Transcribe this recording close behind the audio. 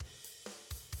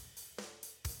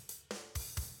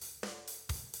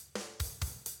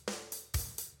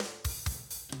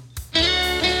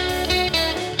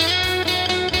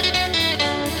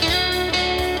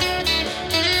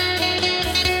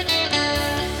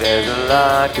There's a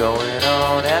lot going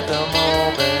on at the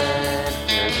moment.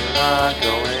 There's a lot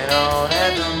going on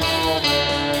at the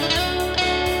moment.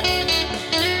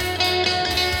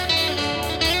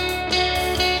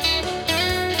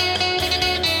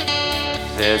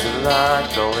 There's a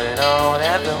lot going on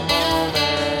at the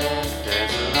moment.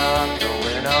 There's a lot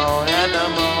going on at the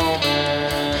moment.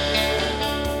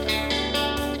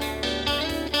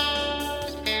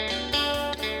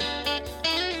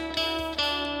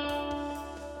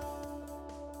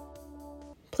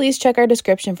 Please check our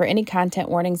description for any content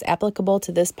warnings applicable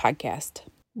to this podcast.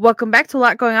 Welcome back to A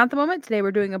Lot Going On at the Moment. Today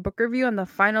we're doing a book review on The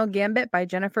Final Gambit by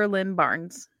Jennifer Lynn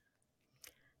Barnes.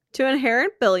 To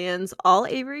inherit billions, all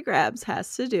Avery Grabs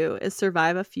has to do is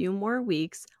survive a few more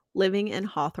weeks living in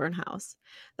Hawthorne House.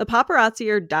 The paparazzi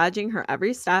are dodging her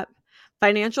every step.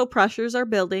 Financial pressures are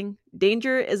building.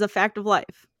 Danger is a fact of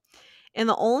life. And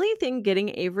the only thing getting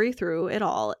Avery through it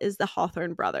all is the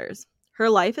Hawthorne brothers. Her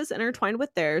life is intertwined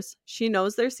with theirs. She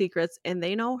knows their secrets, and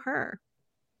they know her.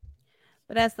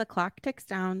 But as the clock ticks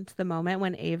down to the moment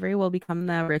when Avery will become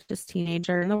the richest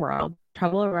teenager in the world,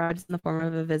 trouble arrives in the form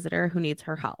of a visitor who needs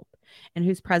her help, and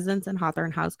whose presence in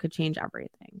Hawthorne House could change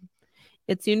everything.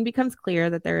 It soon becomes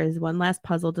clear that there is one last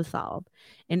puzzle to solve,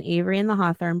 and Avery and the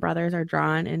Hawthorne brothers are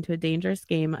drawn into a dangerous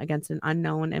game against an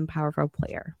unknown and powerful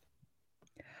player.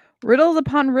 Riddles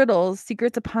upon riddles,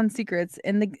 secrets upon secrets.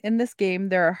 In this game,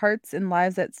 there are hearts and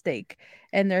lives at stake,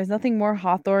 and there's nothing more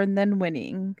Hawthorne than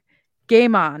winning.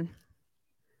 Game on.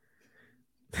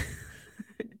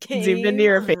 Zoomed into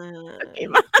your face.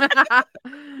 I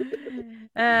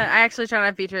actually try not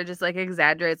to feature it, just like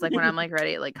exaggerates, like when I'm like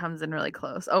ready, it like comes in really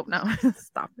close. Oh no,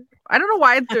 stop it. I don't know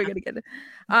why it's doing it again.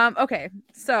 Okay,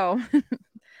 so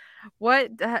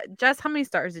what Jess, how many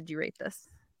stars did you rate this?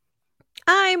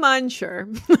 I'm unsure.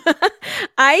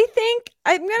 I think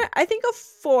a 4.5. I think a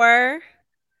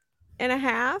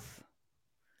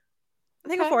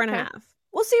 4.5.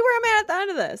 We'll see where I'm at the end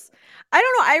of this. I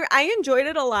don't know. I enjoyed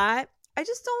it a lot.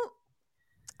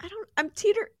 I'm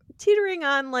teetering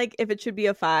on like if it should be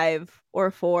a 5 or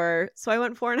a 4. So I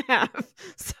went 4.5.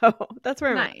 So that's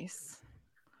where I'm at. Nice.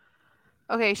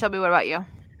 Okay, Shelby, what about you?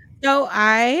 So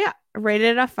I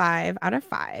rated a 5 out of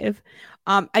 5.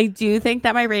 I do think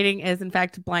that my rating is in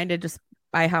fact blinded just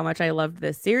by how much I loved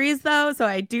this series, though. So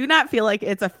I do not feel like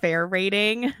it's a fair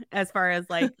rating as far as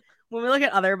like when we look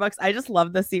at other books. I just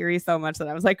love the series so much that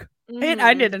I was like, it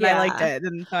ended and I liked it.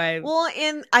 And so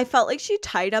and I felt like she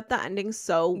tied up the ending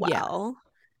so well.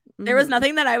 Yeah. There was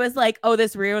nothing that I was like, oh,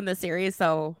 this ruined the series.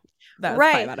 So that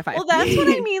was 5 out of 5. Well, that's what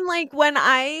I mean. Like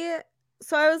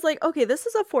so I was like, okay, this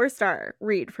is a 4-star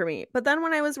read for me. But then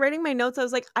when I was writing my notes, I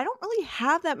was like, I don't really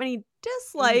have that many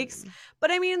dislikes.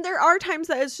 But I mean, there are times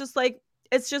that it's just like,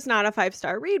 it's just not a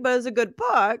 5-star read, but it's a good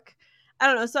book. I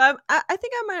don't know. So I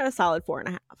think I'm at a solid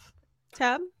 4.5.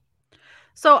 Tab?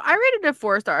 So I rated it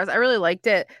 4 stars. I really liked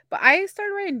it, but I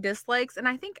started writing dislikes, and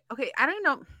I think, okay, I don't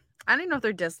know if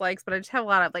they're dislikes, but I just have a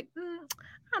lot of like,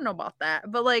 I don't know about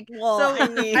that, but like, well, so I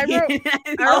mean, I wrote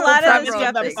a lot of you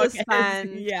have to things.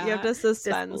 suspend. Yeah. You have to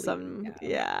suspend some.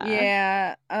 Yeah.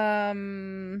 Yeah.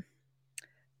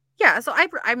 Yeah. So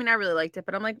I mean, I really liked it,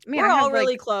 but I'm like, man, we're I have, all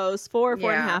really like, close.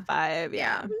 4.5, 5.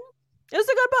 Yeah. It was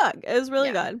a good book. It was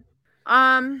really good.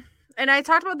 And I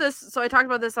talked about this. So I talked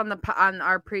about this on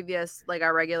our previous, like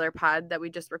our regular pod that we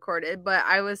just recorded. But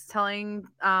I was telling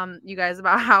you guys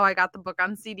about how I got the book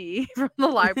on CD from the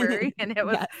library, and it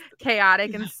was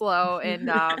chaotic and slow,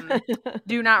 and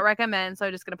do not recommend. So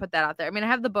I'm just gonna put that out there. I mean, I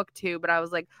have the book too, but I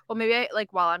was like, well, maybe I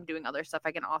like while I'm doing other stuff,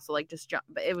 I can also like just jump.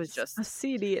 But it was just a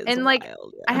CD is and like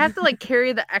wild, I have to like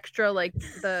carry the extra like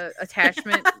the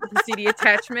attachment, the CD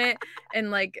attachment,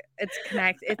 and like it's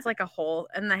it's like a hole,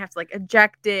 and I have to like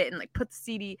eject it and like put the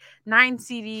CD 9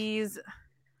 CDs.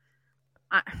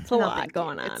 It's a lot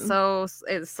going on. It's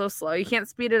so slow. You can't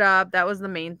speed it up. That was the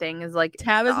main thing. Is like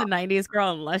Tab is a 90s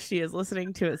girl unless she is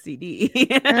listening to a CD.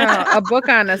 A book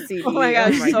on a CD. Oh my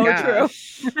gosh, true.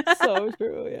 So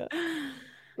true. Yeah.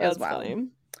 That's funny.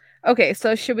 Okay,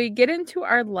 so should we get into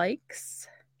our likes?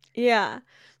 Yeah.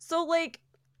 So like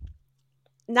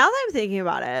now that I'm thinking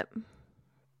about it,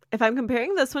 if I'm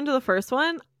comparing this one to the first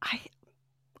one,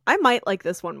 I might like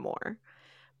this one more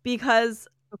because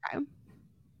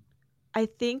I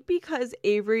think because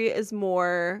Avery is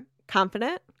more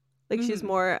confident, like she's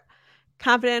more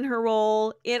confident in her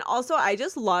role, and also I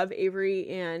just love Avery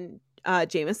and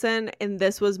Jameson, and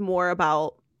this was more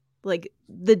about like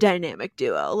the dynamic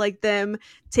duo, like them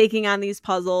taking on these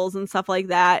puzzles and stuff like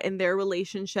that, and their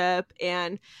relationship.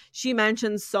 And she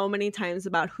mentions so many times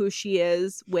about who she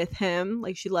is with him,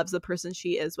 like she loves the person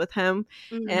she is with him,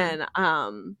 and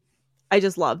I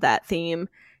just love that theme.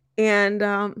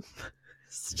 And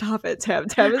stop it, Tab.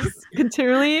 Tab is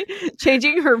continually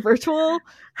changing her virtual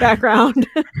background.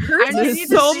 Hers I is need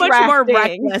so to much more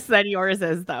distracting. reckless than yours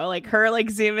is, though. Like her, like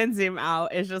zoom in, zoom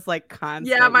out is just like constant.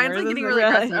 Yeah, mine's Yours like is getting really really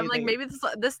aggressive. I'm like, amazing.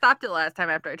 maybe this stopped it last time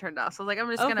after I turned it off. So I was like, I'm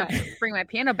just gonna Okay. bring my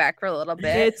piano back for a little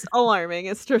bit. It's alarming.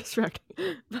 It's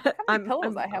distracting. But How many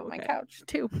pillows I have on my okay. couch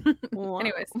too. Wow.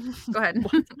 Anyways, go ahead.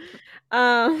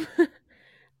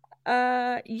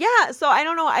 Yeah, so I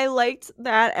don't know, I liked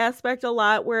that aspect a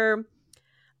lot, where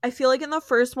I feel like in the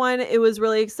first one it was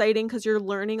really exciting because you're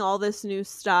learning all this new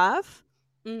stuff,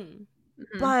 Mm.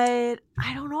 Mhm. but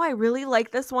I don't know, I really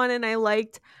liked this one, and I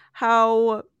liked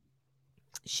how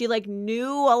she like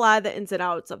knew a lot of the ins and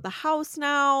outs of the house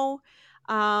now.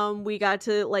 We got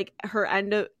to like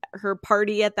her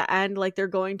party at the end, like they're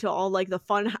going to all like the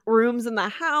fun rooms in the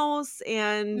house,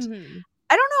 and Mhm.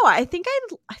 I don't know. I think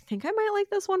I might like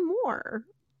this one more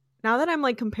now that I'm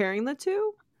like comparing the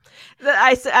two.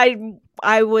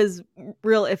 I was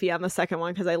real iffy on the second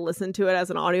one because I listened to it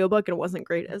as an audiobook and it wasn't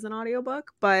great as an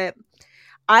audiobook, but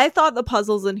I thought the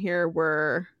puzzles in here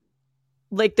were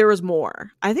like there was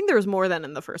more. I think there was more than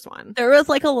in the first one. There was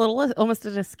like a little, almost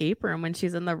an escape room when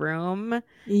she's in the room.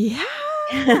 Yeah.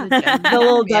 The The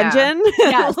little Yeah. dungeon.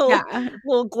 Yes, little, yeah.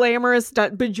 little glamorous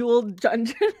bejeweled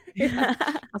dungeon. Yeah.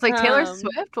 I was like, Taylor Um,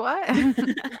 Swift,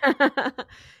 what?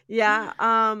 Yeah.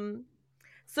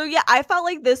 So yeah, I felt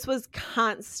like this was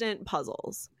constant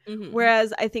puzzles. Mhm.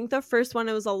 Whereas I think the first one,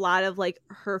 it was a lot of like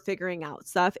her figuring out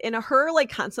stuff and her like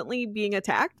constantly being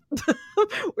attacked,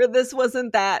 where this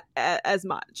wasn't that as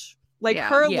much. Like Yeah,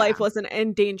 her yeah. life wasn't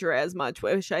in danger as much,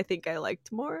 which I think I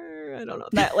liked more. I don't know,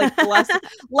 that like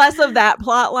less of that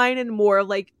plot line and more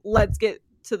like let's get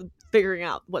to figuring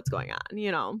out what's going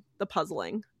on, the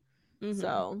puzzling. Mhm.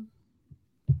 So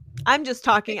I'm just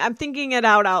talking. I'm thinking it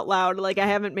out loud. Like I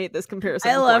haven't made this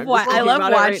comparison. I before. love I'm just I thinking love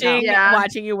about it right now. watching Yeah.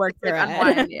 watching you work Like through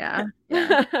unwind, it. yeah.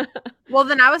 Well,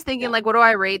 then I was thinking, like, what do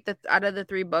I rate out of the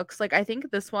 3 books? Like, I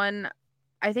think this one,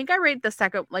 I think I rate the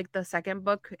second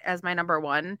book as my number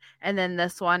 1, and then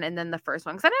this one, and then the first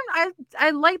one. Because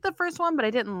I liked the first one, but I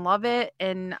didn't love it,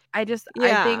 and I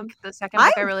Yeah. think the second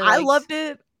book I really liked. I loved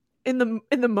it in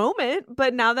the moment,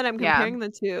 but now that I'm Yeah. comparing the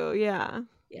two, yeah,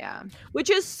 which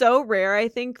is so rare, I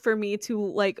think, for me to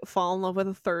like fall in love with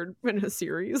a third in a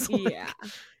series. Like, Yeah.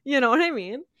 you know what I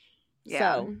mean? Yeah.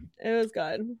 So it was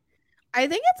good. I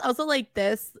think it's also like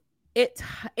this. It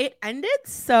ended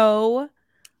so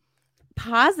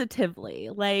positively,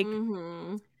 like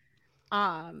Mhm.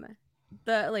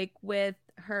 the like with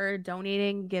her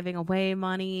donating, giving away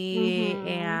money, Mhm.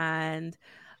 and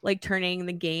like turning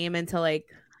the game into like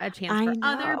a chance I for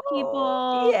other know.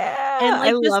 people. Yeah, And like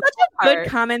I just love such that a good part.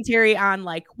 commentary on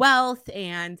like wealth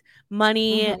and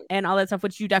money Mhm. and all that stuff,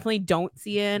 which you definitely don't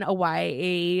see in a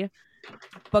YA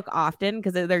book often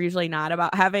because they're usually not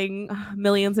about having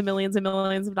millions and millions and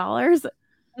millions of dollars.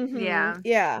 Yeah.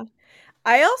 Yeah.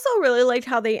 I also really liked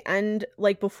how they end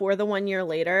like before the 1 year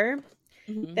later.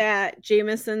 Mhm. That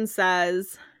Jameson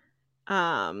says,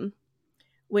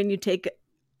 when you take,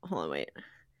 hold on, wait,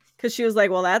 because she was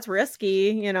like, well, that's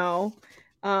risky,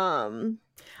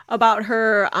 about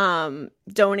her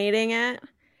donating it,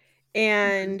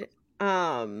 and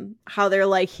how they're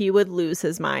like, he would lose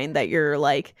his mind, that you're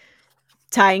like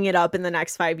tying it up in the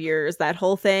next 5 years, that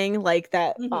whole thing, like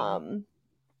that. Mhm.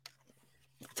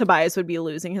 Tobias would be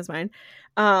losing his mind.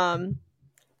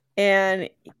 And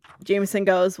Jameson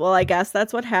goes, well, I guess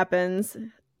that's what happens.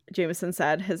 Jameson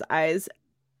said, his eyes,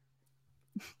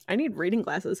 I need reading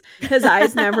glasses. His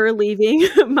eyes never leaving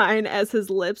mine as his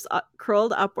lips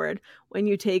curled upward when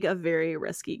you take a very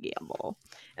risky gamble.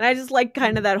 And I just like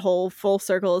kind of that whole full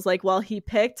circle is like, well, he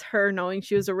picked her knowing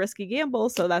she was a risky gamble.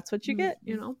 So that's what you get,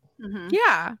 Mhm.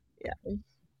 Yeah.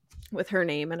 with her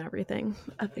name and everything.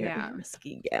 A very Yeah.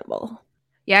 risky gamble.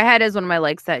 Yeah, I had as one of my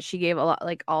likes that she gave a lot,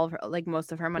 like all of her, like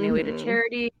most of her money away to Mhm.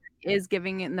 charity, is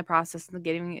giving it in the process and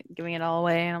giving it all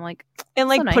away, and I'm like, And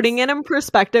like so nice. putting it in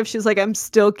perspective, she's like, I'm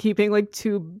still keeping like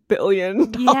 $2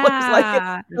 billion. Like,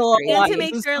 Yeah. it's still a And lot. to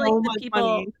make This is sure so like the much people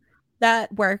money.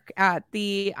 that work at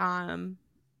the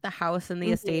house and the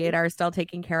Mhm. estate are still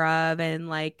taken care of, and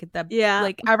like Yeah.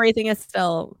 like everything is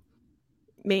still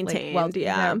Maintained. like well taken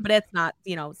care Yeah. of, but it's not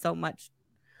so much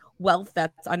wealth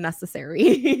that's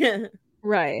unnecessary.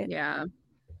 Right. Yeah.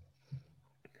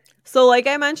 So like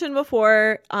I mentioned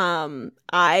before,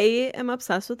 I am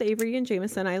obsessed with Avery and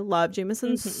Jameson. I love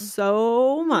Jameson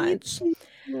so much.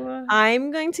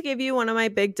 I'm going to give you one of my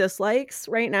big dislikes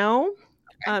right now,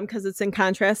 because it's in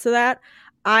contrast to that.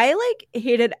 I like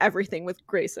hated everything with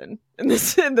Grayson in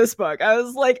this book. I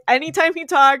was like, anytime he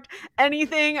talked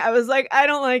anything, I was like, I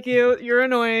don't like you. You're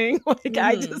annoying. Like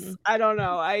I don't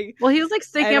know. Well, he was like I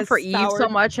sticking had up for a Eve so sour-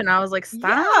 much, and I was like, stop.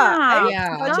 I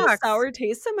Yeah. had such a Sucks. sour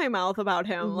taste in my mouth about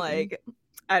him. Mhm. Like,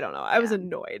 I don't know. I was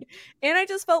annoyed, and I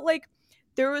just felt like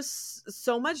there was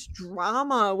so much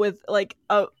drama with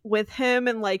with him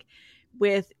and like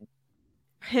with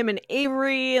him and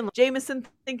Avery and Jameson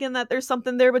thinking that there's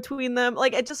something there between them.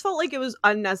 Like, it just felt like it was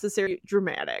unnecessary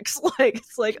dramatics. Like,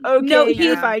 it's like, okay, No,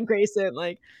 you yeah. find Grayson.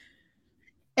 Like,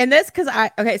 And this, because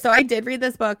so I did read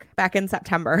this book back in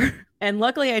September, and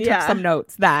luckily I took some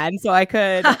notes then, so I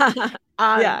could.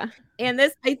 Yeah. And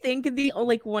this, I think the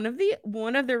like one of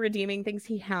the redeeming things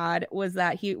he had was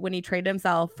that when he traded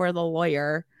himself for the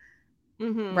lawyer,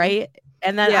 right?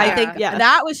 And then I think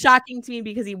that was shocking to me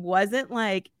because he wasn't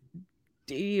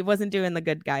doing the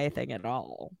good guy thing at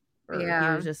all. Or he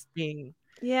was just being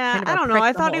kind of I a don't know. prick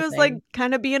I the thought he whole was like thing.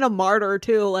 kind of being a martyr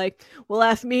too. Like, well,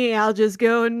 F me, I'll just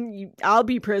go and I'll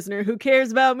be prisoner. Who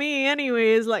cares about me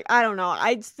anyways? Like, I don't know.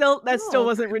 Still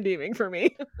wasn't redeeming for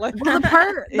me. Like, Well,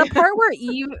 the part where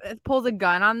Eve pulls a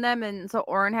gun on them, and so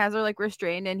Oren has her like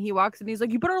restrained, and he walks and he's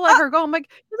like, "You better let her go." I'm like,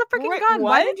 "There's a freaking gun.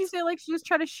 Why did you say like she just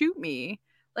tried to shoot me?"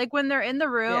 Like when they're in the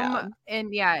room,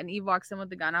 and Eve walks in with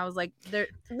the gun. I was like, "There."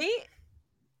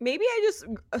 Maybe I just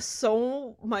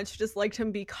so much disliked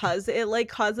him because it like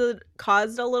caused a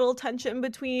little tension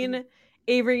between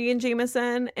Avery and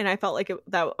Jameson, and I felt like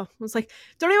that was like,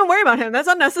 don't even worry about him. That's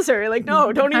unnecessary. Like,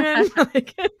 no, don't even.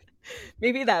 Like,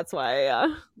 maybe that's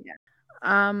why.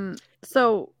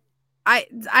 So I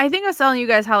think I was telling you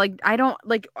guys how like I don't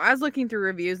like I was looking through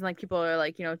reviews and like people are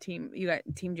like, you got team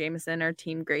Jameson or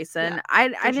team Grayson. I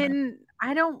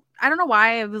don't know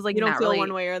why it was like you don't not feel really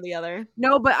one way or the other.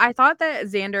 No, but I thought that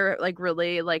Xander like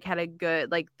really like had a good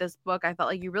like this book. I felt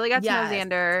like you really got to know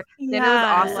Xander. Xander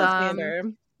was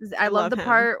awesome. I love the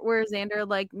part where Xander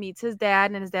like meets his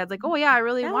dad and his dad's like, "Oh yeah, I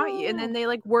really want you," and then they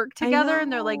like work together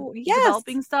and they're like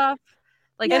developing stuff.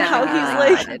 Like, and how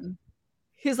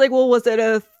he's like, well, was it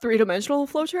a 3-dimensional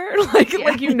flowchart? Like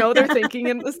they're thinking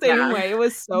in the same way. It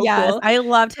was so cool. I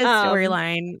loved his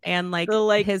storyline and like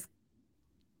his.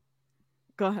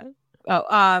 Go ahead.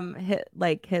 Oh, his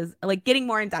getting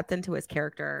more in depth into his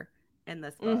character in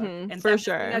this book, and for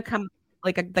sure,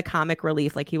 the comic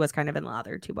relief, like he was kind of in the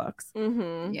other two books.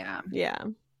 Yeah.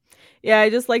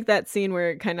 I just like that scene where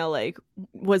it kind of like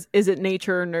is it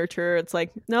nature or nurture? It's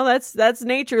like, no, that's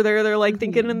nature. They're like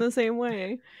thinking in the same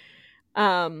way.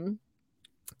 I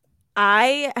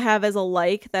have as a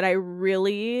like that I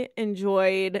really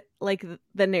enjoyed like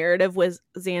the narrative was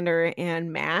Xander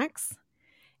and Max,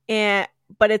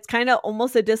 but it's kind of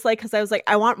almost a dislike because I was like,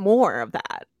 I want more of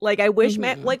that. Like, I wish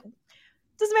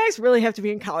does Max really have to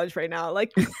be in college right now?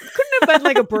 Like, couldn't have been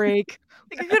like a break.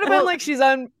 Like, it could have been like she's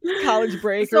on college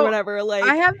break or whatever. Like,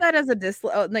 I have that as a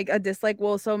dislike.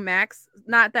 Well, so Max,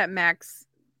 not that Max.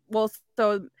 Well,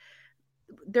 so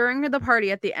during the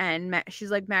party at the end,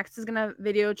 she's like, Max is gonna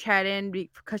video chat in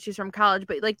because she's from college,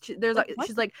 but like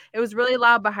she's like, it was really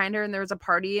loud behind her and there was a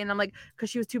party, and I'm like, because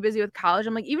she was too busy with college.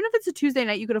 I'm like, even if it's a Tuesday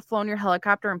night, you could have flown your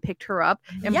helicopter and picked her up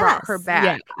and brought her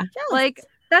back. Like,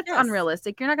 that's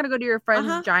unrealistic. You're not gonna go to your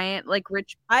friend's giant like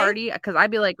rich party, because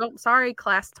I'd be like, oh, sorry,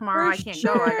 class tomorrow, I can't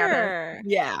go. I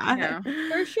gotta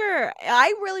for sure.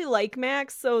 I really like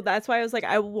Max, so that's why I was like,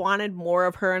 I wanted more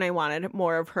of her, and I wanted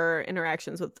more of her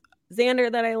interactions with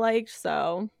Xander that I liked.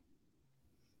 So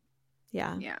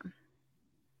damn.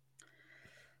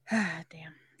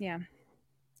 And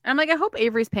I'm like, I hope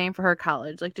Avery's paying for her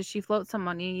college. Like, does she float some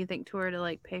money, you think, to her to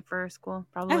like pay for her school?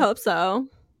 Probably. I hope so.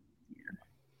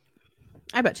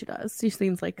 I bet she does. She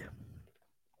seems like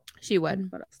she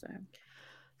would. What else do I have?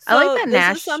 So I like that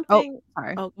Nash. Something... Oh,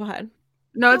 sorry. Oh, go ahead.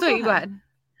 No, it's okay. You go ahead.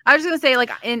 I was just gonna say,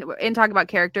 like, in talking about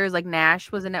characters, like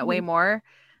Nash was in it way more,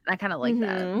 and I kind of like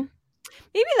that.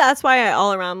 Maybe that's why I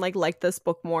all around like this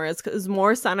book more, is because it's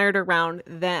more centered around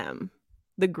them,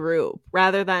 the group,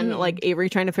 rather than like Avery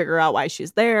trying to figure out why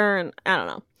she's there, and I don't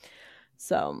know.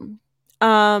 So,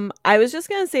 I was just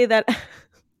gonna say that.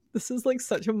 This is like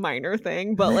such a minor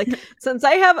thing, but like since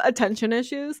I have attention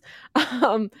issues,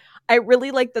 I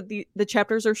really like that the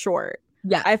chapters are short.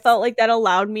 Yeah, I felt like that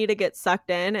allowed me to get sucked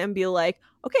in and be like,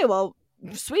 okay, well,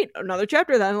 sweet, another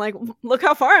chapter then. Like, look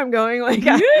how far I'm going. Like,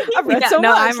 I've read so much.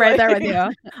 No, I'm right there with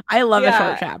you. I love a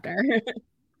short chapter.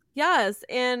 Yes,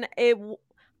 and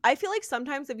I feel like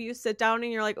sometimes if you sit down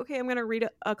and you're like, okay, I'm going to read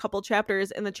a couple chapters,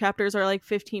 and the chapters are like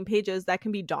 15 pages, that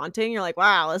can be daunting. You're like,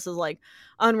 wow, this is like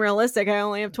unrealistic. I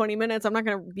only have 20 minutes. I'm not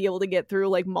going to be able to get through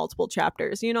like multiple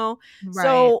chapters, you know? Right.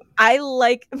 So I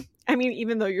mean,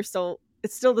 even though you're still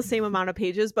it's still the same amount of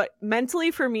pages, but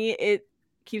mentally for me, it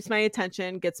keeps my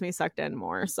attention, gets me sucked in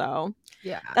more. So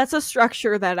Yeah. that's a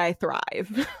structure that I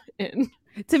thrive in.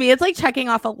 To me, it's like checking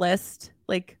off a list.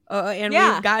 Like, and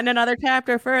Yeah. we've gotten another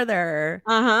chapter further.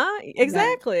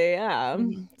 Exactly. Yeah.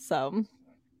 Mhm. So.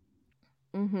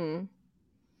 You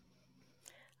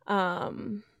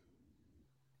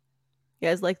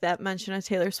guys like that mention of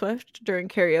Taylor Swift during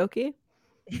karaoke?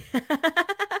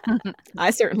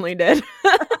 I certainly did.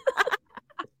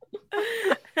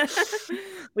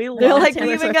 We They're love like, Taylor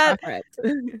we even Swift got reference.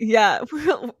 yeah.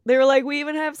 They were like, we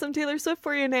even have some Taylor Swift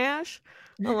for you, Nash.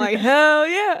 I'm like, hell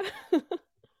yeah.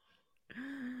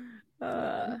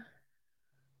 Oh,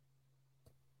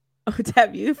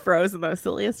 Deb, you froze in the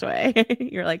silliest way.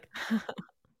 You're like,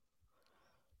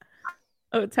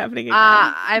 oh, it's happening again.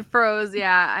 I froze.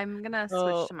 Yeah, I'm gonna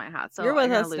switch to my hot. So you're with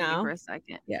you're gonna us lose now. me for a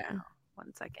second. Yeah.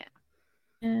 1 second.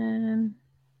 And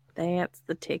that's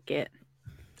the ticket.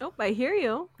 Oh, I hear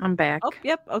you. I'm back. Oh,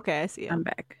 yep. Okay, I see you. I'm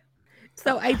back.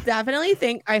 So I definitely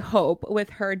think, I hope with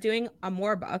her doing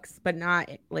more books, but not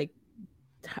like,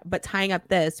 but tying up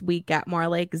this, we get more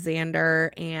like Xander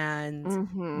and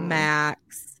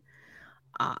Max,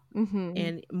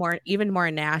 and even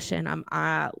more Nash and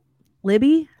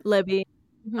Libby.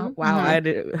 Oh, wow, I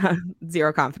had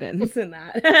zero confidence in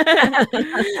that.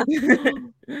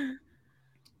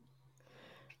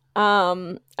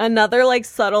 Another like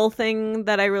subtle thing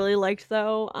that I really liked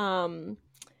though,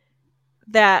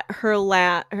 that her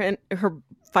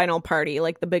final party,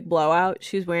 like the big blowout,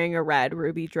 she's wearing a red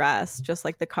ruby dress, just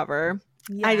like the cover.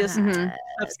 I just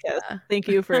chef's kiss. Thank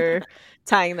you for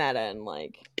tying that in.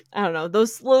 Like, I don't know,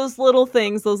 those little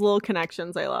things, those little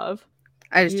connections I love.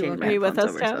 I just changed my Are you with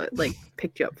headphones us, over, so Tab? it like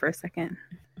picked you up for a second.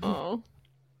 Oh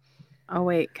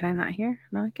wait, can I not hear?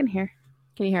 No, I can hear.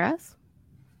 Can you hear us?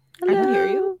 I can hear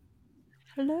you.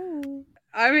 Hello.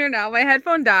 I'm here now. My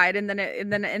headphone died, and then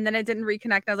it didn't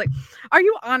reconnect. I was like, "Are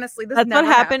you honestly?" This That's never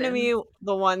what happened to happens. me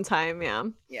the one time. Yeah.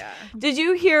 Did Did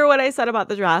you hear what I said about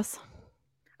the dress?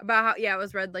 about how it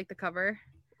was red like the cover.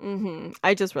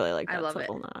 I just really like that. I love it.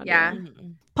 subtle nod, Yeah.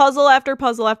 Puzzle after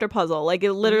puzzle after puzzle. Like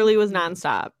it literally was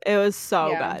nonstop. It was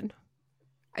so Yeah. good.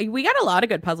 We got a lot of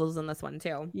good puzzles in this one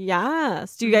too.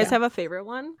 Yes. Do you guys have a favorite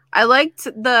one? I liked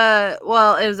it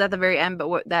was at the very end,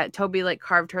 but that Toby like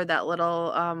carved her that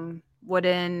little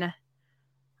wooden,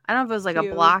 I don't know if it was like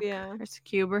Cube, a block yeah. or a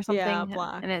cube or something. Yeah,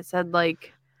 block. And it said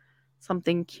like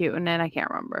something cute in it. I can't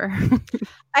remember.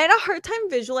 I had a hard time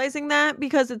visualizing that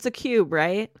because it's a cube,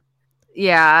 right?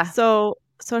 Yeah. So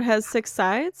it has 6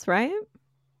 sides, right?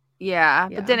 Yeah.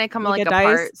 But then it come Like like a dice?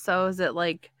 apart. So is it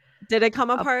like, Did it come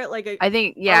apart like a I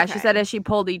think, yeah, she Okay. said as she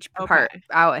pulled each part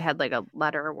out, it had like a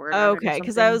letter or word. on it or Okay,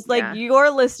 because I something. was like, Yeah. you're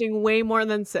listing way more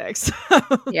than 6.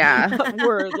 Yeah.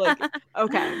 Word, like,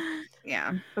 okay.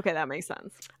 Yeah. Okay, that makes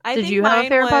sense. Did you have a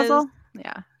favorite puzzle?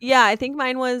 Yeah. Yeah, I think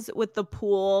mine was with the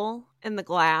pool and the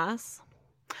glass.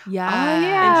 Yeah. Oh, And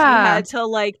yeah.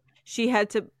 she had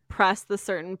to press the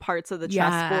certain parts of the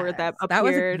chessboard that Yes, that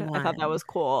was a appeared. good I thought that one. was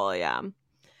cool. Yeah.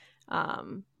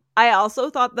 I also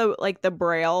thought the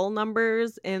braille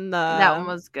numbers in the That one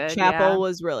was good. chapel yeah.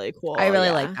 was really cool. I really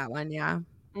yeah. like that one. Yeah.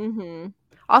 Mm-hmm.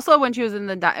 Also, when she was in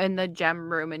the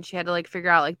gem room and she had to like figure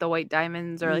out like the white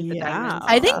diamonds or like the Yeah. diamonds.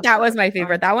 I think stuff. that was my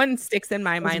favorite. That one sticks in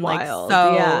my was mind wild. like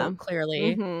so Yeah.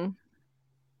 clearly. Mm-hmm.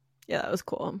 Yeah, that was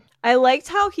cool. I liked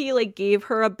how he like gave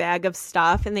her a bag of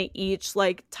stuff and they each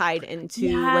like tied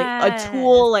into like a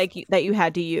tool like that you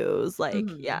had to use. Like,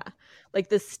 yeah. Like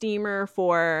the steamer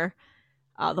for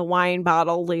the wine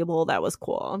bottle label, that was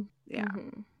cool. Yeah.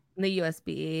 Mm-hmm. The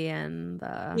USB and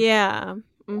the Yeah.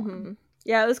 Mm-hmm.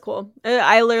 Yeah, it was cool.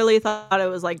 I literally thought it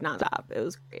was like nonstop. It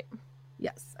was great.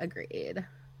 Yes, agreed.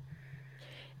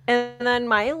 And then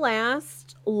my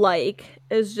last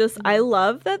is just I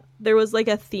love that there was like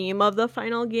a theme of the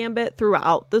final Gambit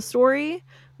throughout the story,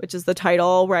 which is the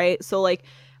title, right? So like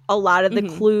a lot of the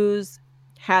clues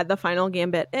had the final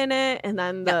Gambit in it, and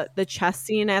then the chess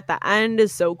scene at the end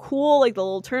is so cool, like the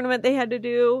little tournament they had to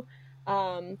do.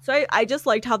 So I just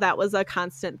liked how that was a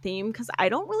constant theme, because I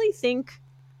don't really think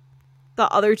the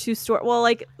other two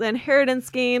like the inheritance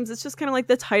games, it's just kind of like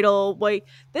the title. Like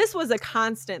this was a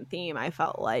constant theme. I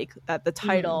felt like that the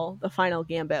title, the final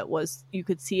Gambit, was you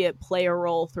could see it play a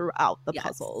role throughout the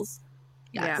puzzles.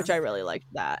 Yeah. Which I really liked,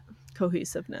 that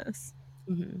cohesiveness.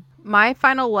 My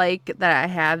final that I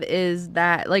have is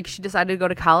that like she decided to go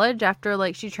to college after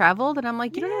like she traveled, and I'm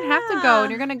like, you don't have to go, and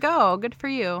you're gonna go. Good for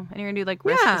you. And you're gonna do like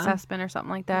risk assessment or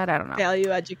something like that. I don't know.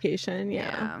 Value education.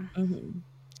 Yeah. Mm-hmm.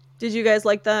 Did you guys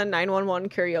like the 911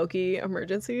 karaoke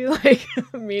emergency like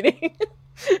meeting?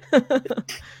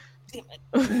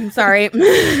 I'm sorry.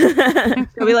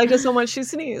 We liked it so much she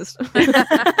sneezed.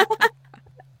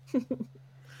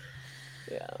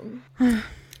 Yeah.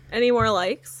 Any more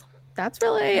likes? That's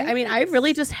really, I mean, I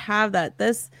really just have that.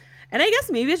 And I guess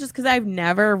maybe it's just because I've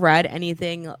never read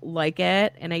anything like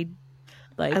it. And I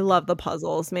love the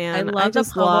puzzles, man. I love the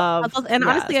puzzles. And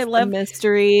honestly, I love the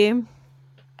mystery.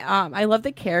 I love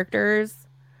the characters.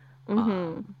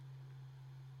 Mm-hmm.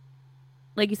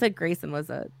 Like you said, Grayson was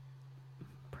a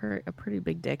pretty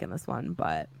big dick in this one,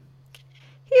 but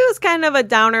he was kind of a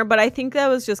downer. But I think that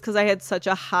was just because I had such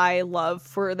a high love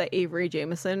for the Avery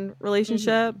Jameson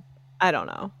relationship. I don't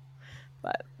know,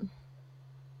 but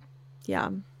yeah.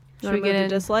 Should we get into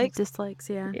dislikes? Dislikes,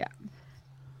 yeah. Yeah.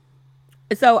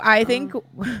 So I think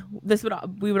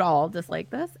we would all dislike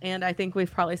this, and I think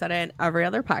we've probably said it in every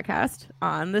other podcast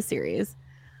on the series.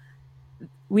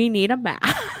 We need a map.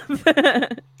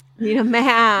 Need a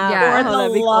map. Yeah. For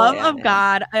the love of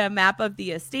God, a map of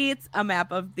the estates, a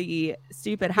map of the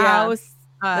stupid house.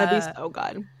 That'd be so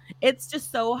good. It's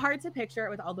just so hard to picture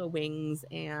it with all the wings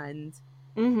and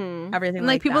everything. And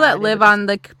like people that live on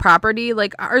the property,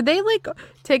 like are they like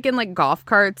taking like golf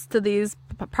carts to these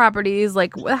properties?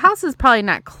 Like the house is probably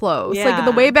not close. Like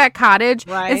the Wayback Cottage,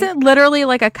 right? Is it literally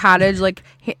like a cottage like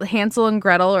Hansel and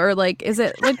Gretel, or like is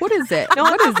it like what is it?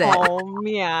 What is it? Home.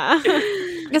 Yeah.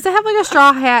 Does it have like a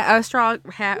straw hat, straw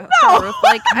roof?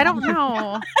 Like I don't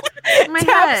know. In my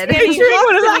head. That's exactly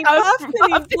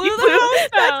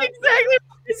where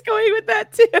he's going with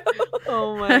that too.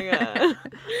 Oh my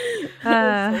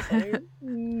god.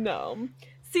 No.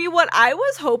 See, what I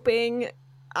was hoping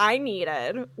I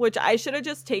needed, which I should have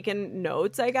just taken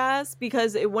notes, I guess,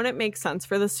 because it wouldn't make sense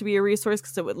for this to be a resource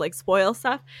because it would like spoil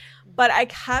stuff. But I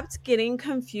kept getting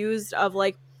confused of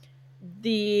like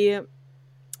the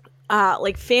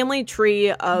like family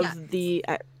tree of the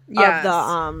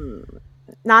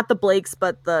not the Blakes,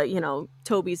 but the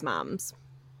Toby's moms.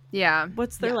 Yeah.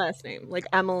 What's their last name? Like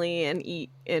Emily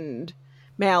and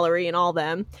Mallory and all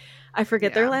them. I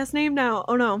forget their last name now.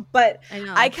 Oh no. But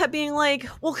I kept being like,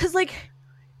 well, because like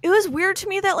it was weird to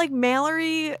me that like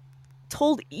Mallory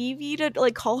told Evie to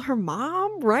like call her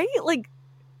mom, right? Like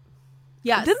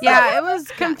yes. It was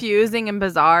confusing and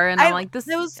bizarre, and I'm like, this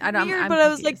it was I don't weird, I'm but confused.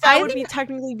 I was like, that would be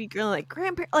technically be like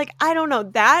grandparent. Like I don't know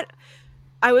that.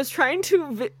 I was trying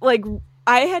to like.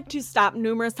 I had to stop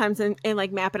numerous times and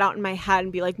like map it out in my head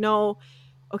and be like, no,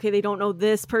 okay, they don't know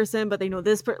this person, but they know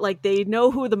this like they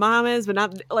know who the mom is, but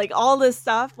not like all this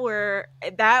stuff where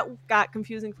that got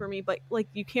confusing for me. But like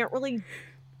you can't really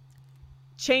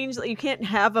change, you can't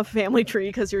have a family tree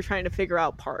because you're trying to figure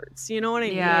out parts. You know what I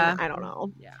mean? I don't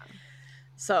know. Yeah.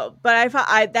 So, but I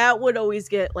thought that would always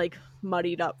get like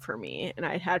muddied up for me, and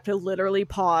I'd have to literally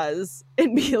pause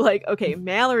and be like, okay,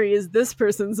 Mallory is this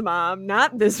person's mom,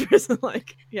 not this person.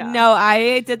 Like, yeah. No,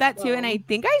 I did that too, and I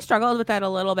think I struggled with that a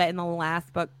little bit in the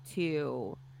last book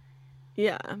too.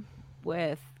 Yeah.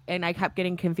 And I kept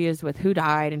getting confused with who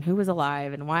died and who was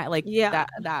alive and why. Like,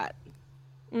 that.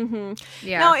 Mm-hmm.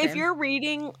 Yeah. Now, if you're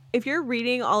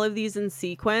reading all of these in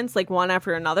sequence, like one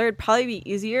after another, it'd probably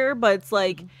be easier. But it's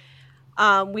like,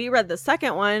 we read the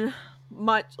second one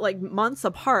months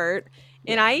apart,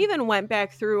 and I even went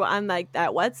back through on like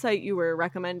that website you were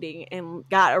recommending and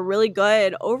got a really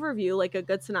good overview, like a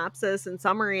good synopsis and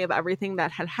summary of everything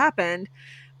that had happened.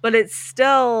 But there's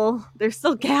still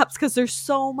gaps because there's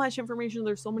so much information.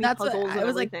 There's so many puzzles and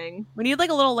everything. Like, we need like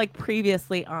a little like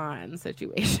previously on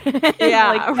situation.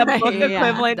 Yeah, like the book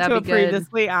equivalent to a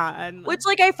previously on. Which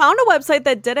like I found a website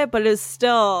that did it, but it's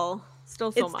still so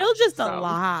it's much. Still just a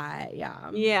lot.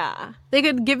 Yeah. They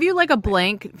could give you like a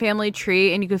blank family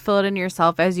tree and you could fill it in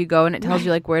yourself as you go, and it tells you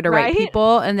like where to write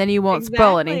people, and then you won't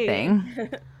spoil anything.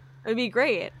 It'd be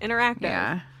great.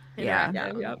 Interactive.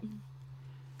 Yeah.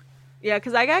 Yeah,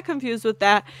 because I got confused with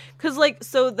that. Because, like,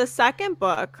 so the second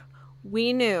book,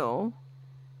 we knew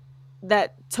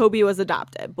that Toby was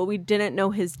adopted, but we didn't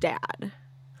know his dad.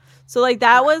 So, like,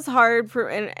 that was hard for,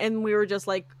 and we were just,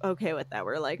 like, okay with that.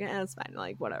 We're like, it's fine.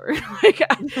 Like, whatever. Like,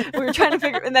 we were trying to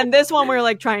figure, and then this one, we're,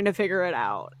 like, trying to figure it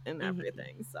out and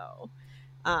everything. So,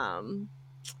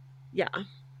 yeah.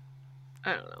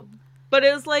 I don't know. But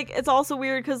it was, like, it's also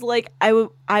weird because, like,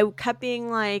 I kept being,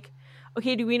 like,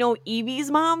 okay, do we know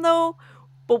Evie's mom though?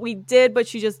 But we did, but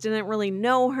she just didn't really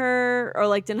know her or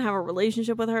like didn't have a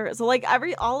relationship with her. So like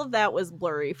all of that was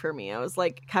blurry for me. I was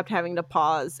like kept having to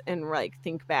pause and like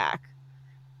think back.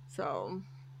 So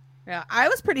yeah, I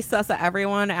was pretty sus at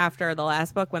everyone after the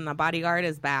last book when the bodyguard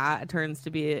is bad, turns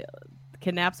to be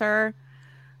kidnaps her.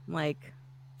 I'm like,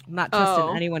 I'm not trusting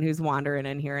Oh. anyone who's wandering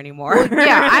in here anymore. Well,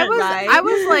 yeah, I was Right? I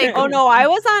was like, Oh no, I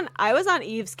was on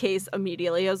Eve's case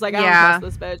immediately. I was like, I Yeah. don't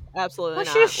trust this bitch. Absolutely well,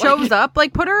 not. she just shows up.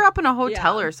 Like, put her up in a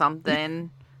hotel Yeah. or something.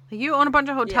 Like, you own a bunch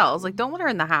of hotels. Like, don't let her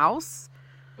in the house.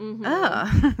 Mhm.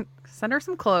 Ugh. Send her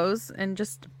some clothes and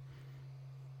just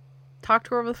talk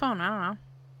to her over the phone. I don't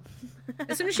know.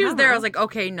 As soon as she was there, I was like,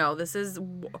 okay, no, this is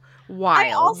wild.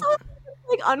 I also think it's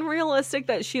like unrealistic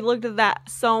that she looked at that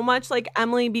so much like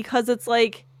Emily because it's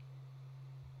like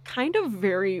kind of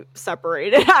very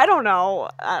separated. I don't know.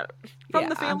 From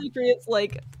the Yeah. family tree, it's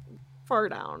like far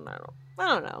down. I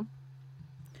don't know.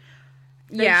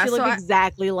 Like, yeah, she so looked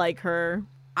exactly like her.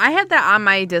 I had that on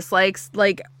my dislikes.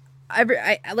 Like,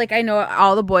 I know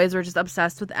all the boys were just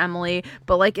obsessed with Emily,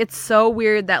 but like it's so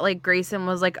weird that like Grayson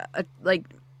was like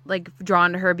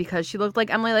drawn to her because she looked like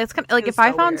Emily. Like, it's kind of like It's if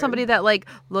I so found weird. somebody that like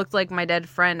looked like my dead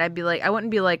friend, I'd be like, I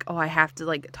wouldn't be like, oh, I have to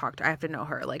like talk to her. I have to know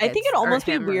her. Like, I think it's- it'd or almost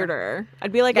be him or- weirder.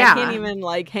 I'd be like, Yeah. I can't even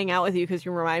like hang out with you because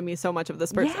you remind me so much of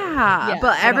this person. Yeah,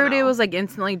 but I don't everybody know. was like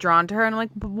instantly drawn to her, and I'm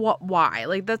like, but what? Why?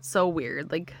 Like, that's so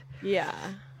weird. Like, Yeah.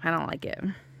 I don't like it.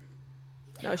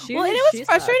 No, she. Well, and it she was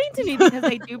sucked. frustrating to me because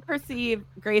I do perceive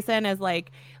Grayson as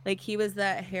like he was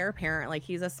the heir apparent, like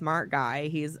he's a smart guy,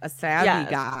 he's a savvy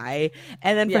Yes. guy,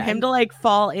 and then for Yeah. him to like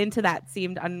fall into that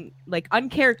seemed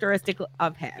uncharacteristic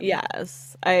of him.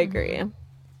 Yes, I agree.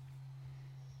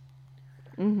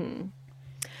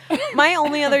 My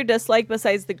only other dislike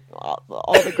besides all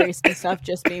the Grayson stuff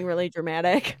just being really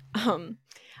dramatic.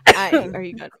 Are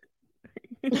you good?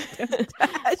 Your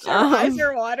eyes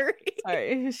are watering.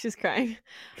 Sorry, she's crying.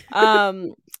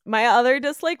 My other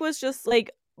dislike was just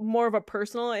like more of a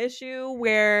personal issue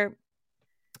where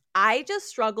I just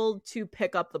struggled to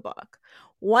pick up the book.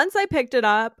 Once I picked it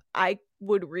up, I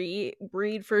would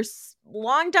read for a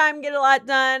long time, get a lot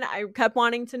done. I kept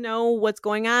wanting to know what's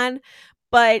going on,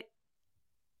 but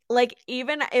like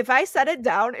even if I set it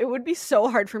down, it would be so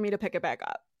hard for me to pick it back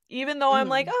up. Even though I'm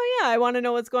like, oh yeah, I want to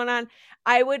know what's going on.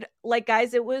 I would like,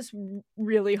 guys, it was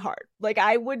really hard. Like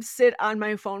I would sit on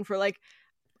my phone for like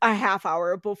a half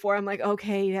hour before I'm like,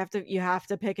 okay, you have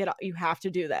to pick it up. You have to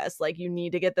do this. Like you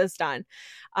need to get this done.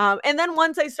 And then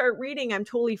once I start reading, I'm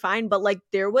totally fine. But like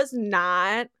there was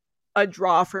not a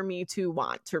draw for me to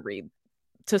want to read,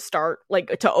 to start,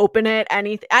 like to open it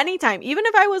anytime. Even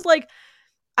if I was like,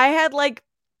 I had like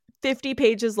 50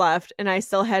 pages left and I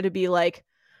still had to be like,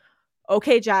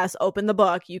 okay, Jess, open the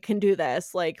book. You can do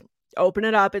this. Like, open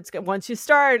it up. Once you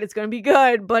start, it's going to be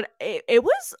good. But it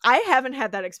was, I haven't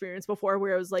had that experience before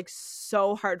where it was like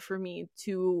so hard for me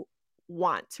to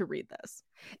want to read this.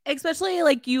 Especially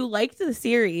like you liked the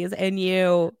series and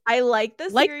I like the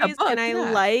Like the series book, and I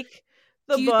yeah. like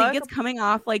the do you book. think it's coming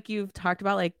off like you've talked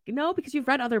about, like, no, because you've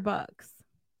read other books?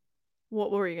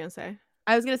 What were you going to say?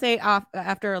 I was going to say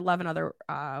after 11 other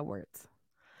words.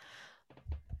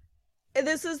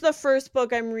 This is the first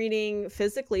book I'm reading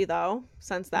physically, though,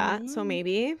 since that. So Mm.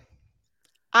 maybe.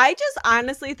 I just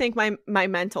honestly think my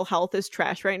mental health is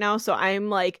trash right now. So I'm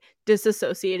like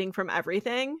disassociating from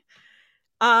everything.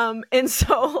 And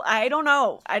so I don't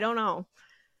know.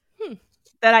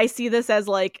 That I see this as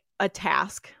like a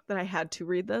task that I had to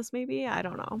read this, maybe. I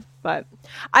don't know. But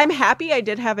I'm happy I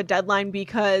did have a deadline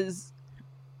because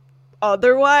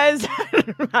otherwise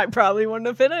I probably wouldn't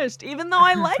have finished, even though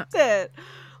I liked it.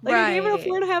 Like I gave it a Right.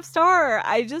 4.5 star.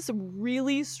 I just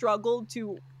really struggled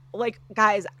to, like,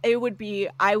 guys, I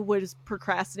was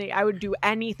procrastinating. I would do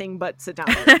anything but sit down.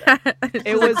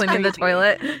 It was cleaning the crazy.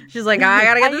 toilet. She's like, I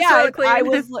gotta get this toilet clean. I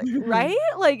was like, right?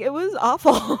 Like it was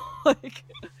awful. Like,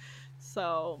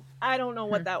 so I don't know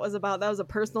what that was about. That was a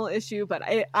personal issue, but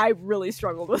I really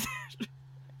struggled with it.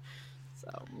 So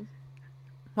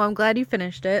Well, I'm glad you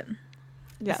finished it.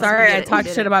 yeah. Sorry, did I it, talked you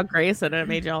shit did it. about Grayson and it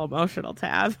made you all emotional,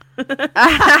 Tab.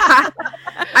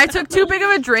 I took too big of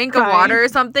a drink of Crying. water or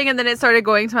something, and then it started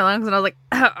going to my lungs, and I was like,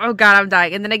 "Oh God, I'm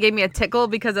dying!" And then it gave me a tickle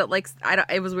because it like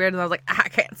it was weird, and I was like, "I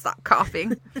can't stop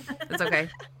coughing." It's okay,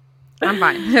 I'm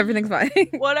fine. Everything's fine.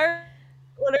 What are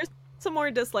some more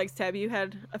dislikes, Tab? You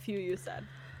had a few, you said.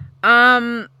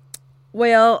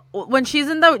 Well, when she's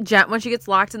in the gem, when she gets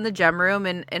locked in the gem room,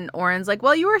 and Oren's like,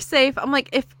 "Well, you were safe." I'm like,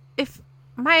 if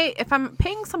I'm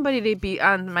paying somebody to be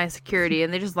on my security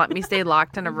and they just let me stay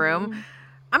locked in a room,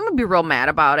 I'm gonna be real mad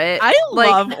about it. I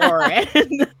love Oren.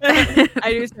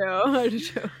 I do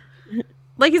too.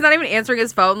 Like he's not even answering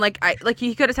his phone. Like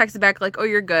he could have texted back like, "Oh,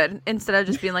 you're good," instead of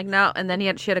just being like, "No." And then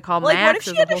she had to call Like, Max. what if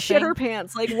she or had the to whole shit thing. her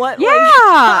pants? Like, what? Yeah, Like,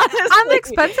 on the honestly.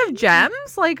 expensive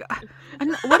gems. Like, and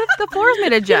what if the floor's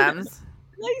made of gems?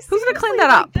 Like, Who's gonna clean seriously,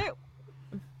 that like, up?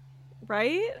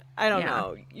 Right? I don't Yeah.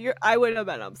 know. I would have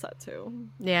been upset too.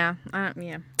 Yeah,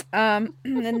 yeah. And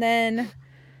then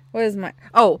What is my...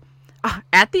 Oh,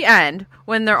 at the end,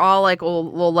 when they're all like,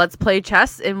 well, let's play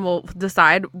chess and we'll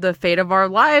decide the fate of our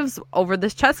lives over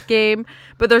this chess game.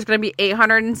 But there's going to be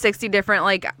 860 different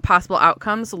like possible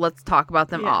outcomes. So let's talk about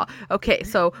them all. Okay,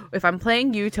 so if I'm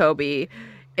playing you, Toby,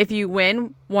 if you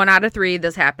win 1 out of 3,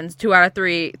 this happens. 2 out of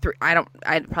 3, I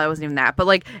probably wasn't even that. But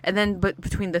like, and then but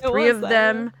between the 3 of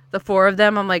them, the 4 of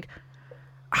them, I'm like,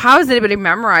 how is anybody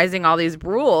memorizing all these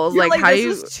rules? You're like how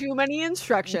this is too many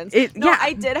instructions.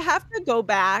 I did have to go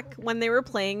back when they were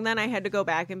playing. Then I had to go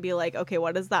back and be like, okay,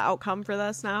 what is the outcome for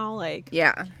this now? Like,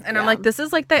 I'm like, this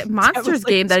is like that monsters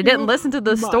game that I didn't listen to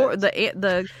the story,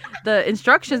 the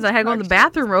instructions. I had to go in the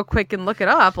bathroom real quick and look it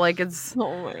up. Like it's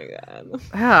oh my god,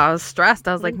 I was stressed.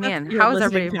 I was like, man, how is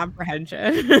everybody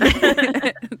comprehension?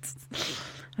 I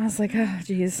was like, oh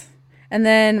geez. And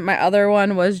then my other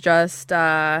one was just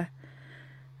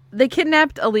they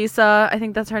kidnapped Elisa. I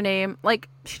think that's her name. Like,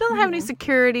 she doesn't have any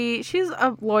security. She's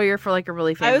a lawyer for, like, a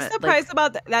really famous... I was surprised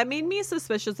about that. That made me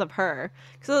suspicious of her.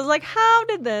 Because I was like, how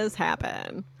did this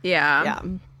happen? Yeah. Yeah.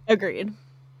 Agreed.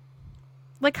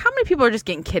 Like, how many people are just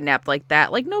getting kidnapped like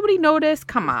that? Like, nobody noticed?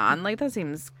 Come on. Like, that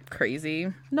seems crazy.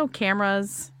 No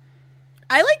cameras.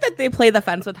 I like that they play the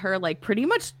fence with her, like, pretty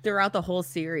much throughout the whole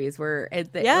series. Where,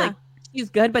 like, she's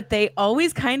good, but they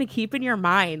always kind of keep in your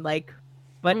mind, like...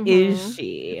 But is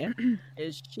she?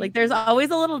 Is she? Like, there's always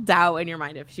a little doubt in your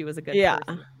mind if she was a good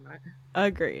person.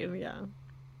 Agreed, yeah.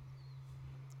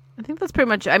 I think that's pretty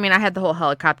much... I mean, I had the whole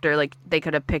helicopter. Like, they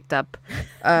could have picked up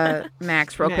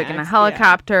Max real quick in a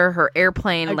helicopter, her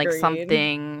airplane, Agreed. like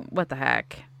something. What the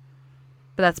heck?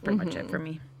 But that's pretty much it for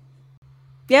me.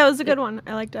 Yeah, it was a good one.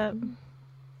 I liked it.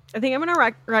 I think I'm going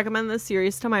to recommend this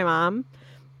series to my mom.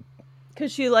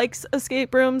 Because she likes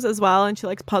escape rooms as well, and she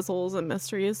likes puzzles and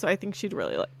mysteries, so I think she'd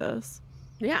really like this.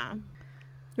 Yeah.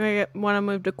 You want to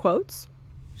move to quotes?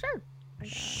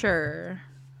 Sure.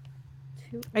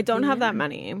 I don't have that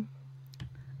many.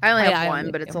 I only have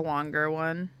one, but it's a longer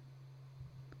one.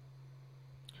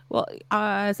 Well,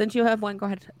 since you have one, go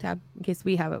ahead, Tab. In case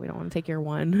we have it, we don't want to take your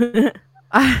one.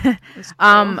 The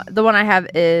one I have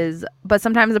is, but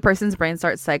sometimes a person's brain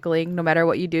starts cycling. No matter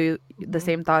what you do, the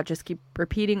same thought just keep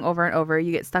repeating over and over.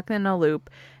 You get stuck in a loop,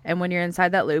 and when you're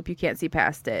inside that loop, you can't see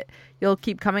past it. You'll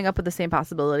keep coming up with the same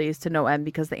possibilities to no end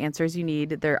because the answers you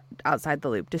need, they're outside the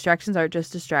loop. Distractions are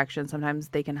just distractions. Sometimes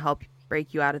they can help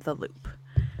break you out of the loop.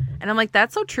 And I'm like,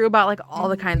 that's so true about like all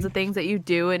the kinds of things that you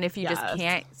do. And if you just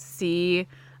can't see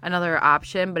another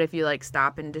option, but if you like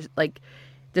stop and just like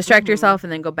distract yourself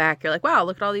and then go back, you're like, wow,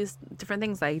 look at all these different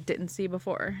things I didn't see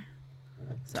before.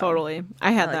 So, totally.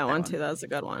 I had that one too. That was a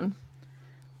good one.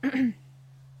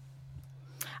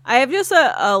 I have just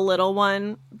a little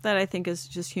one that I think is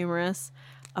just humorous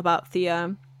about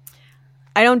Thea.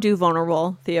 I don't do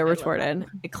vulnerable, Thea retorted.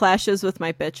 It clashes with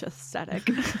my bitch aesthetic.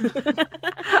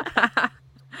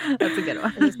 That's a good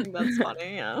one. I just think that's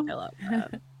funny, yeah. I love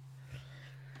that.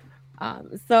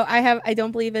 So I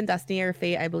don't believe in destiny or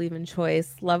fate. I believe in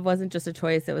choice. Love wasn't just a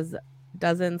choice. It was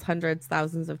dozens, hundreds,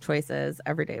 thousands of choices.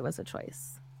 Every day was a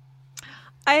choice.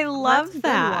 I love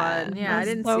that one. Yeah, that's I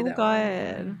didn't so see that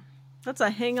good. one. That's a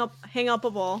hang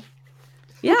upable.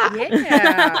 Yeah.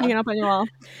 Hanging up on your wall.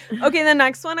 Okay, the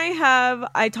next one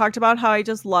I talked about how I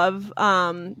just love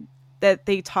that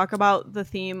they talk about the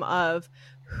theme of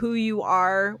who you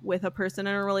are with a person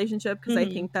in a relationship, because I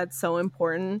think that's so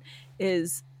important.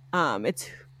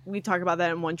 We talk about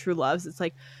that in One True Loves. It's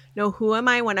like, no, who am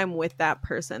I when I'm with that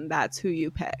person? That's who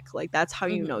you pick. Like, that's how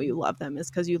you know you love them,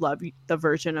 is because you love the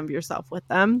version of yourself with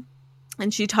them.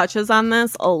 And she touches on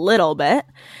this a little bit.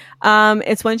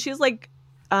 It's when she's like,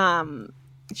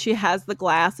 she has the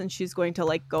glass and she's going to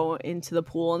like go into the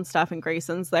pool and stuff, and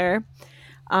Grayson's there.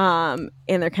 And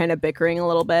they're kind of bickering a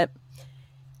little bit.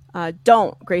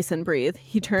 Don't, Grayson breathed.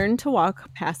 He turned to walk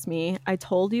past me. I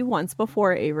told you once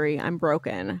before, Avery, I'm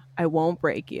broken. I won't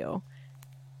break you.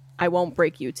 I won't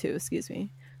break you too, excuse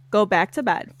me. Go back to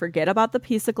bed. Forget about the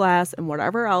piece of glass and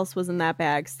whatever else was in that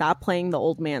bag. Stop playing the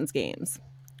old man's games.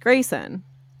 Grayson,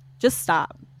 just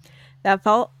stop. That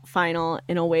felt final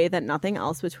in a way that nothing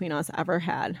else between us ever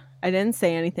had. I didn't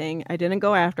say anything. I didn't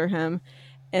go after him.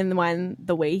 And when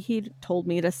the way he told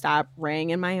me to stop rang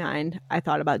in my mind, I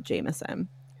thought about Jameson,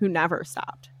 who never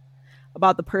stopped,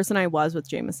 about the person I was with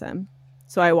Jameson.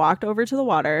 So I walked over to the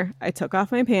water. I took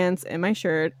off my pants and my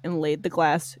shirt and laid the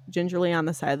glass gingerly on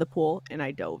the side of the pool, and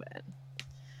I dove in.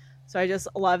 So I just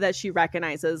love that she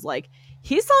recognizes, like,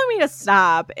 he's telling me to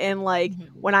stop. And like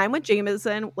when I'm with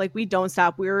Jameson, like we don't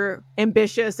stop. We're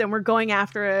ambitious and we're going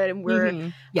after it, and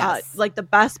we're like the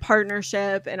best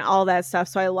partnership and all that stuff.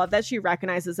 So I love that she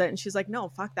recognizes it, and she's like, no,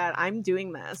 fuck that, I'm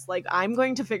doing this. Like, I'm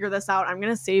going to figure this out. I'm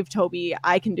gonna save Toby.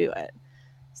 I can do it.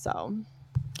 So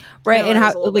right. And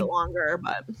how a little bit longer,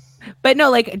 but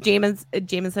no, like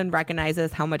Jameson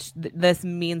recognizes how much this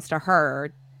means to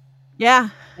her. Yeah.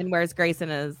 And whereas Grayson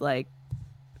is like,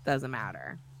 doesn't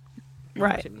matter.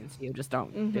 Right. It means to you, just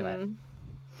don't do it.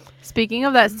 Speaking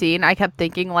of that scene, I kept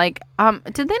thinking like,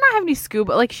 did they not have any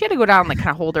scuba? Like, she had to go down, like, kind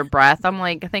of hold her breath. I'm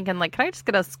like thinking, like, can I just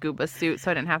get a scuba suit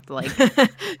so I didn't have to like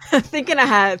thinking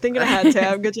ahead,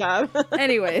 Tab. Good job.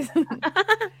 Anyways.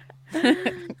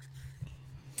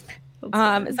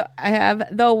 So I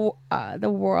have the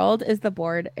world is the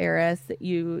board heiress.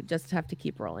 You just have to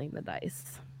keep rolling the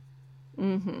dice.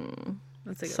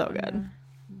 That's so good.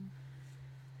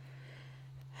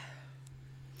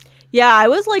 Yeah, I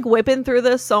was like whipping through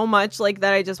this so much, like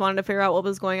that I just wanted to figure out what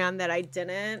was going on, that I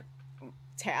didn't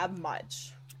tab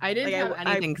much. I didn't have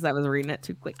anything because I was reading it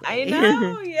too quickly. I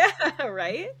know. Yeah.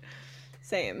 Right.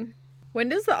 Same. When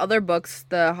does the other books,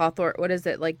 the Hawthorne, what is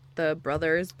it, like the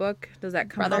Brothers book? Does that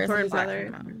come out? You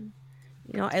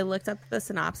know, I looked up the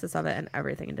synopsis of it and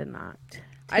everything did not.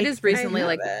 I just recently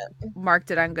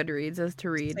marked it on Goodreads as to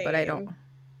read, but I don't.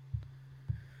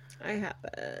 I have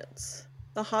it.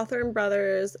 The Hawthorne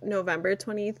Brothers, November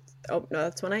 20th. Oh, no,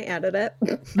 that's when I added it.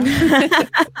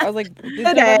 I was like, it's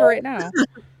November right now. I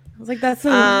was like, that's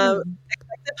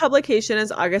expected publication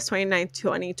is August 29th,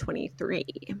 2023.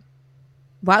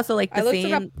 Wow, so like the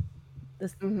same.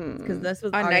 Because this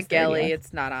was on August NetGalley. 30th.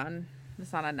 It's not on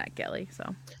NetGalley.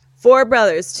 So 4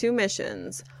 brothers, 2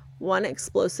 missions, 1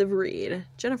 explosive read.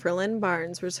 Jennifer Lynn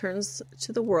Barnes returns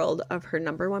to the world of her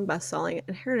 #1 best-selling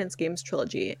Inheritance Games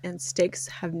trilogy, and stakes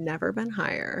have never been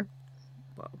higher.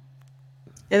 Whoa.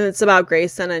 And it's about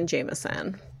Grayson and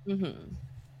Jameson.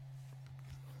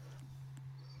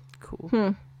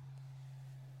 Cool.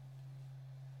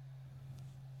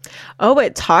 Oh,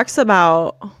 it talks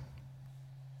about.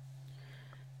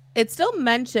 It still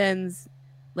mentions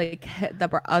like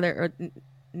the other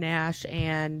Nash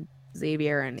and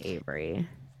Xavier and Avery.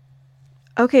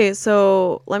 Okay,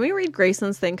 so let me read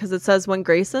Grayson's thing, because it says when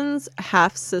Grayson's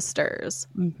half-sisters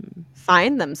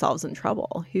find themselves in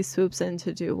trouble, he swoops in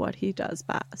to do what he does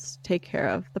best, take care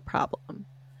of the problem.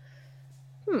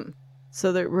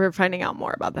 So we're finding out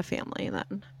more about the family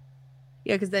then.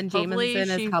 Yeah, because then Jameson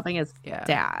is helping his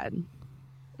dad.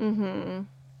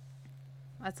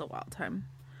 That's a wild time.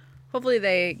 Hopefully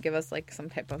they give us like some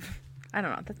type of, I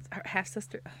don't know, that's our half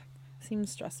sister.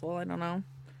 Seems stressful. I don't know.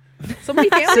 So many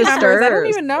family members. I don't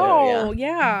even know.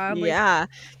 Yeah.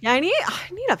 I need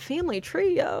a family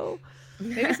trio.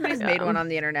 Maybe somebody's made one on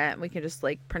the internet and we can just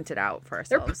like print it out for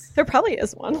ourselves. There probably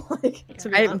is one.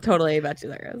 I totally bet you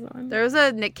there is one. There was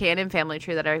a Nick Cannon family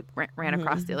tree that I ran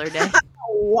across the other day.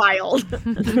 Wild.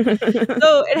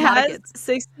 So it has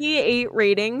 68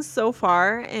 ratings so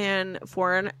far and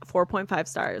 4.5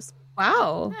 stars.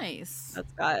 Wow. Nice.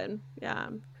 That's good. Yeah.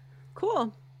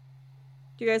 Cool.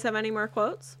 Do you guys have any more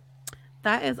quotes?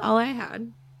 That is all I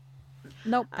had.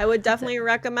 Nope. I would definitely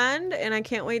recommend, and I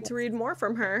can't wait to read more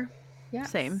from her. Yeah.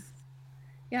 Same.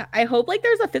 Yeah. I hope like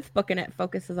there's a 5th book and it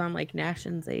focuses on like Nash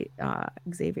and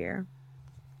Xavier.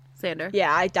 Xander.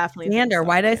 Yeah, I definitely Xander.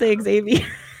 Why did I say Xavier?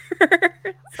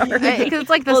 Because it's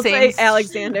like the same.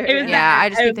 Alexander. Yeah, I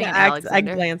just keep thinking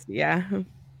Alexander. I glanced. Yeah.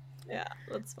 Yeah,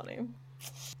 that's funny.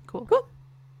 Cool.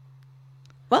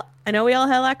 Well, I know we all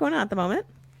had a lot going on at the moment.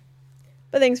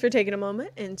 But thanks for taking a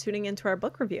moment and tuning into our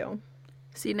book review.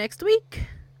 See you next week.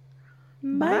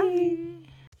 Bye.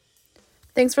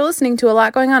 Thanks for listening to A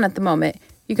Lot Going On at the Moment.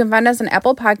 You can find us on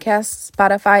Apple Podcasts,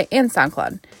 Spotify, and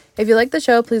SoundCloud. If you like the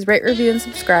show, please rate, review, and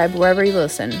subscribe wherever you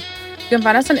listen. You can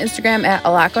find us on Instagram at A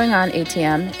Lot Going On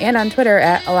ATM and on Twitter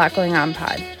at A Lot Going On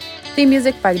Pod. Theme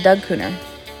music by Doug Cooner.